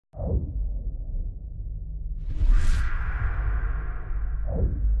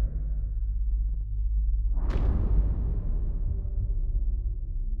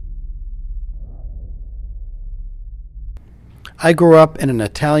I grew up in an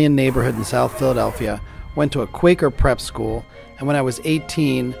Italian neighborhood in South Philadelphia, went to a Quaker prep school, and when I was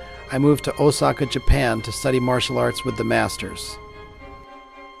 18, I moved to Osaka, Japan to study martial arts with the masters.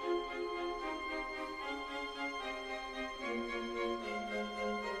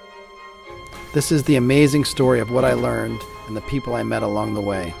 This is the amazing story of what I learned and the people I met along the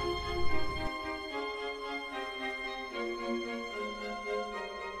way.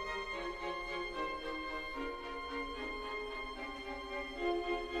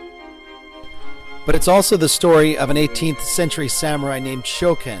 But it's also the story of an 18th century samurai named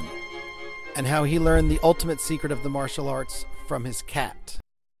Shoken, and how he learned the ultimate secret of the martial arts from his cat.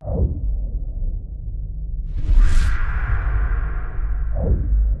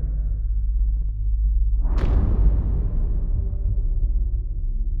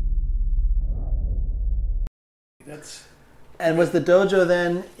 And was the dojo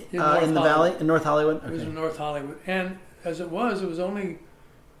then in the valley, in North Hollywood? Okay. It was in North Hollywood. And as it was only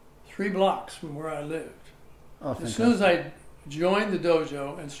 3 blocks from where I lived. Oh, as soon as I joined the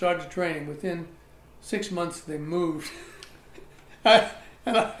dojo and started training, within 6 months they moved. I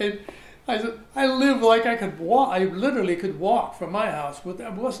lived like I could walk. I literally could walk from my house.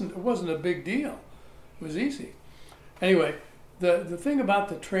 It wasn't a big deal. It was easy. Anyway, the thing about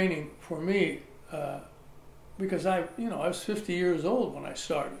the training for me, because I was 50 years old when I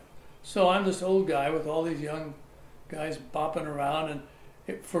started, so I'm this old guy with all these young guys bopping around, and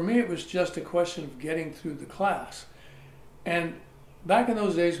for me it was just a question of getting through the class. And back in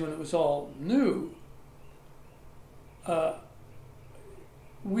those days when it was all new,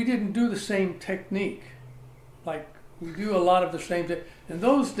 we didn't do the same technique. Like, we do a lot of the same thing. In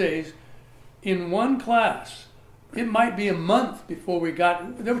those days, in one class, it might be a month before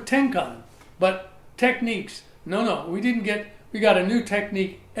there were Tenkan, but techniques, no, we got a new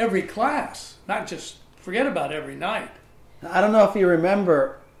technique every class, not just forget about every night. I don't know if you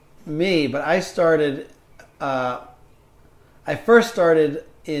remember me, but I first started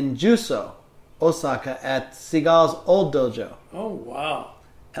in Juso, Osaka, at Seagal's old dojo. Oh, wow.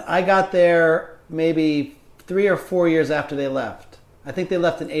 And I got there maybe 3 or 4 years after they left. I think they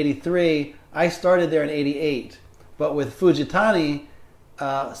left in 83. I started there in 88, but with Fujitani,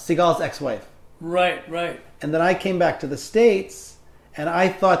 Seagal's ex-wife. Right. And then I came back to the States, and I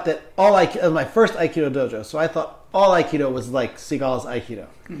thought that it was my first Aikido dojo, so I thought all Aikido was like Seagal's Aikido.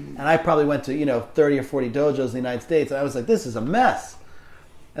 Mm-hmm. And I probably went to 30 or 40 dojos in the United States, and I was like, this is a mess.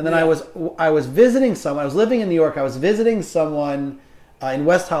 And then I was visiting someone. I was living in New York. I was visiting someone in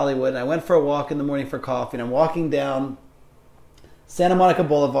West Hollywood, and I went for a walk in the morning for coffee, and I'm walking down Santa Monica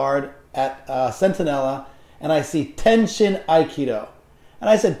Boulevard at Centinela, and I see Tenshin Aikido. And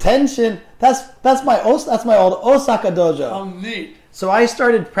I said, Tenshin, that's my old Osaka dojo. How neat. So I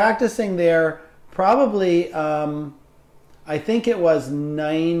started practicing there probably, I think it was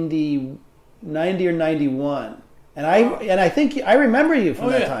 90 or 91. And I think I remember you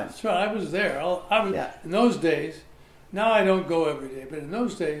from that time. That's right. I was there. In those days. Now I don't go every day, but in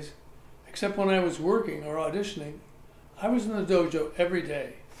those days, except when I was working or auditioning, I was in the dojo every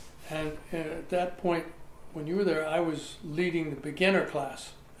day. And at that point, when you were there, I was leading the beginner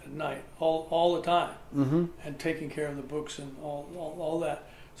class at night all the time, mm-hmm. and taking care of the books and all that.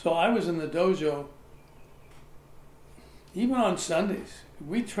 So I was in the dojo even on Sundays.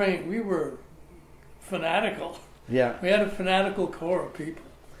 We were fanatical. Yeah. We had a fanatical core of people.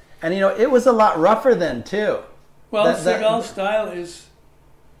 And it was a lot rougher then too. Well, Seagal's style is,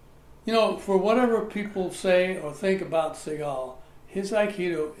 for whatever people say or think about Seagal, his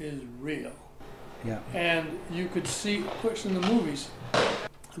Aikido is real. Yeah. And you could see, of course, in the movies,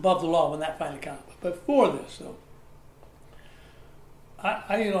 Above the Law, when that finally came out. But before this, though,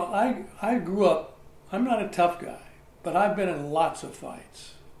 I grew up, I'm not a tough guy, but I've been in lots of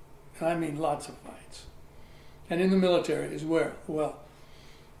fights. And I mean lots of fights. And in the military as well.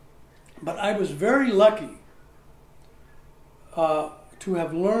 But I was very lucky to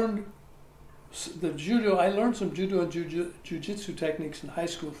have learned the judo. I learned some judo and jiu-jitsu techniques in high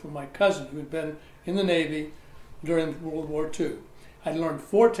school from my cousin who had been in the Navy during World War II. I learned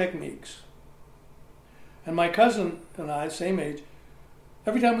 4 techniques. And my cousin and I, same age,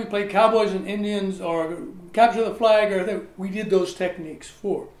 every time we played Cowboys and Indians or Capture the Flag, we did those techniques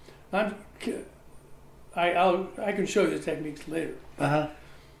 4. I can show you the techniques later. Uh-huh.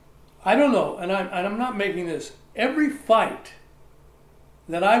 I don't know, and I'm not making this. Every fight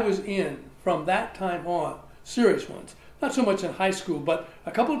that I was in from that time on, serious ones, not so much in high school, but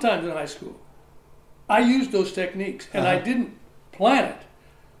a couple of times in high school, I used those techniques, and I didn't plan it.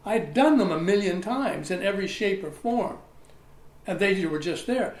 I'd done them a million times in every shape or form, and they were just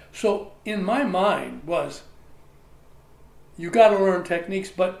there. So in my mind was, you got to learn techniques,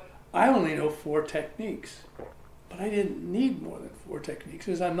 but I only know 4 techniques. But I didn't need more than 4 techniques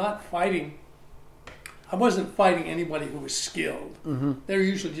because I'm not fighting. I wasn't fighting anybody who was skilled. They're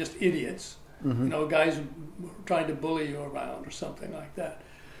usually just idiots, you know, guys who were trying to bully you around or something like that.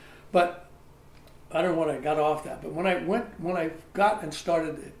 But I don't know what I got off that. But when I got and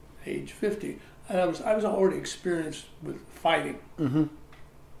started at age 50, I was already experienced with fighting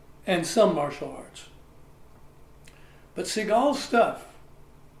and some martial arts. But Seagal's stuff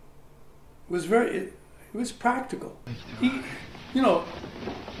was it was practical. You know,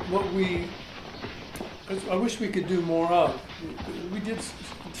 I wish we could do more of. We did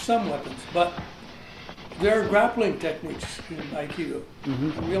some weapons, but there are grappling techniques in Aikido.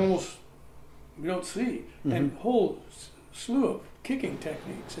 We don't see. And a whole slew of kicking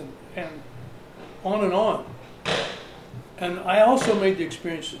techniques and on and on. And I also made the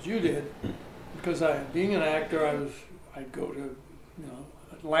experience that you did, because being an actor, I'd go to, you know,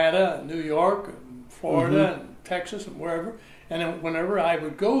 Atlanta and New York and Florida and Texas and wherever, and then whenever I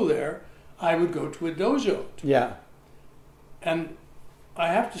would go there, I would go to a dojo. Yeah. And I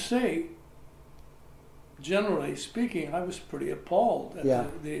have to say, generally speaking, I was pretty appalled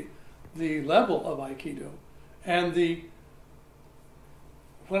at the level of Aikido and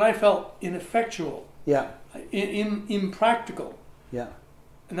when I felt ineffectual. Yeah. Impractical. Yeah.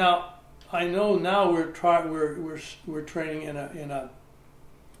 Now I know now we're training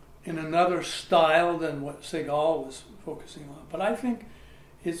in another style than what Seagal was focusing on, but I think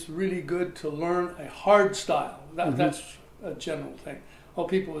it's really good to learn a hard style. That's a general thing. Oh,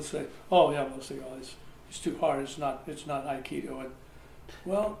 people would say, "Oh, yeah, well, Seagal it's too hard. It's not Aikido." And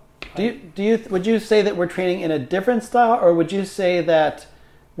well, would you say that we're training in a different style, or would you say that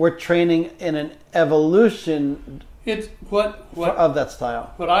we're training in an evolution of that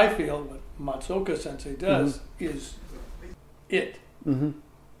style? What I feel, what Matsuoka Sensei does is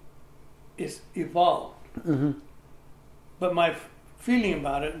it's evolved. But my feeling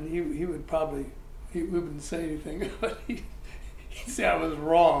about it, and he wouldn't say anything, but he'd say I was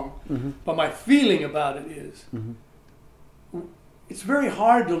wrong. But my feeling about it is it's very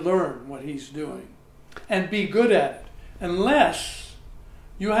hard to learn what he's doing and be good at it unless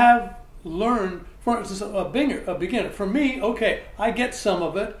you have learned, for instance, a beginner. For me, okay, I get some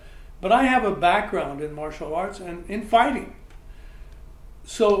of it, but I have a background in martial arts and in fighting.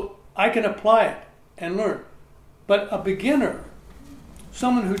 So I can apply it and learn. But a beginner,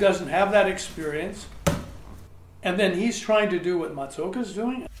 someone who doesn't have that experience, and then he's trying to do what Matsuoka's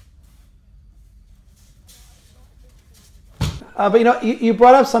doing. But you know, you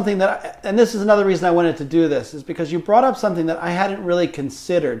brought up something that, and this is another reason I wanted to do this, is because you brought up something that I hadn't really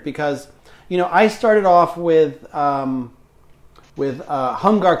considered. Because, you know, I started off with Hungar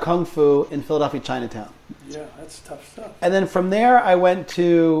Kung Fu in Philadelphia, Chinatown. Yeah, that's tough stuff. And then from there, I went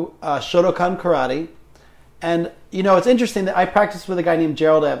to Shotokan Karate. And, you know, it's interesting that I practiced with a guy named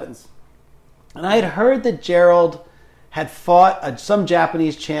Gerald Evans. And I had heard that Gerald had fought some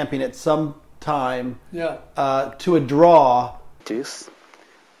Japanese champion at some time to a draw.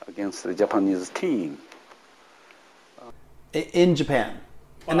 Against the Japanese team. In Japan. Wow.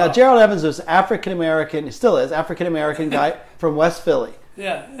 And now Gerald Evans was African-American, he still is, African-American guy from West Philly.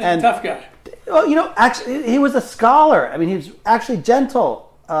 Yeah, and tough guy. Well, you know, actually, he was a scholar. I mean, he was actually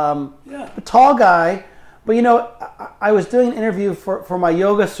gentle. A tall guy. But, you know, I was doing an interview for my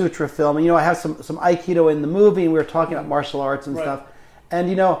Yoga Sutra film. And, you know, I have some Aikido in the movie, and we were talking about martial arts and stuff. And,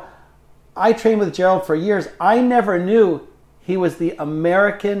 you know, I trained with Gerald for years. I never knew he was the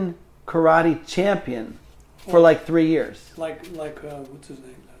American karate champion for like 3 years. Like what's his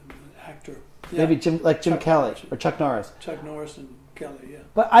name? Actor. Yeah. Maybe Jim Kelly or Chuck Norris. Chuck Norris and Kelly, yeah.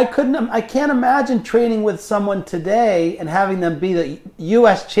 But I can't imagine training with someone today and having them be the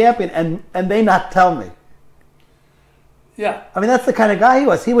U.S. champion and they not tell me. Yeah. I mean, that's the kind of guy he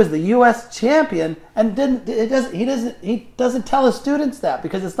was. He was the U.S. champion and he doesn't tell his students that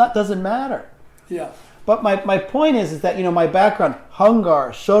because doesn't matter. Yeah. But my point is that, you know, my background, Hungar,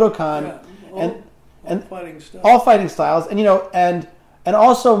 Shotokan, all fighting styles, and, you know, and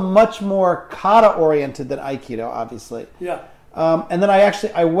also much more kata oriented than Aikido, obviously. Yeah. And then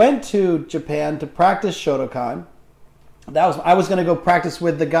I went to Japan to practice Shotokan. I was going to go practice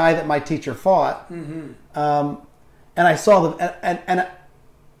with the guy that my teacher fought. And I saw and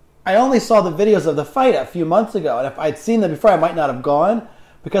I only saw the videos of the fight a few months ago, and if I'd seen them before, I might not have gone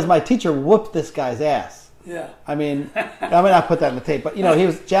because my teacher whooped this guy's ass. Yeah. I mean, I might not put that in the tape, but, you know, he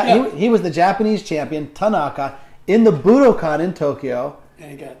was the Japanese champion, Tanaka, in the Budokan in Tokyo.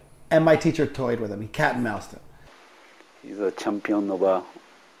 And my teacher toyed with him. He cat and moused him. He's a champion of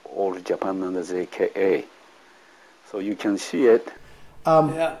all Japan and the JKA. so you can see it.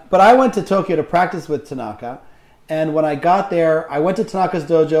 Yeah. But I went to Tokyo to practice with Tanaka, and when I got there, I went to Tanaka's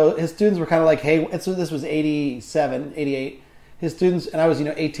dojo. His students were kind of like, hey, this was 87, 88. His students, and I was,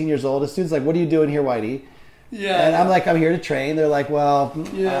 18 years old. His students like, what are you doing here, Whitey? Yeah. And I'm like, I'm here to train. They're like, well,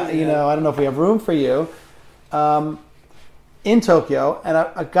 I don't know if we have room for you. In Tokyo, and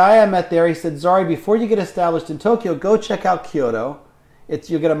a guy I met there, he said, Zari, before you get established in Tokyo, go check out Kyoto.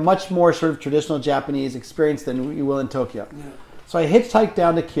 You'll get a much more sort of traditional Japanese experience than you will in Tokyo. Yeah. So I hitchhiked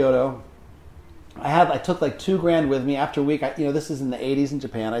down to Kyoto. I took like $2,000 with me. After a week, this is in the 80s in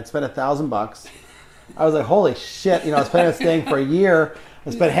Japan. I'd spent $1,000. I was like, holy shit! I was planning on staying for a year.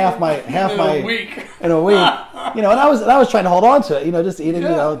 I spent half my week in a week. And I was trying to hold on to it. Just eating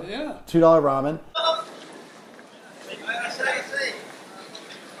 $2 ramen.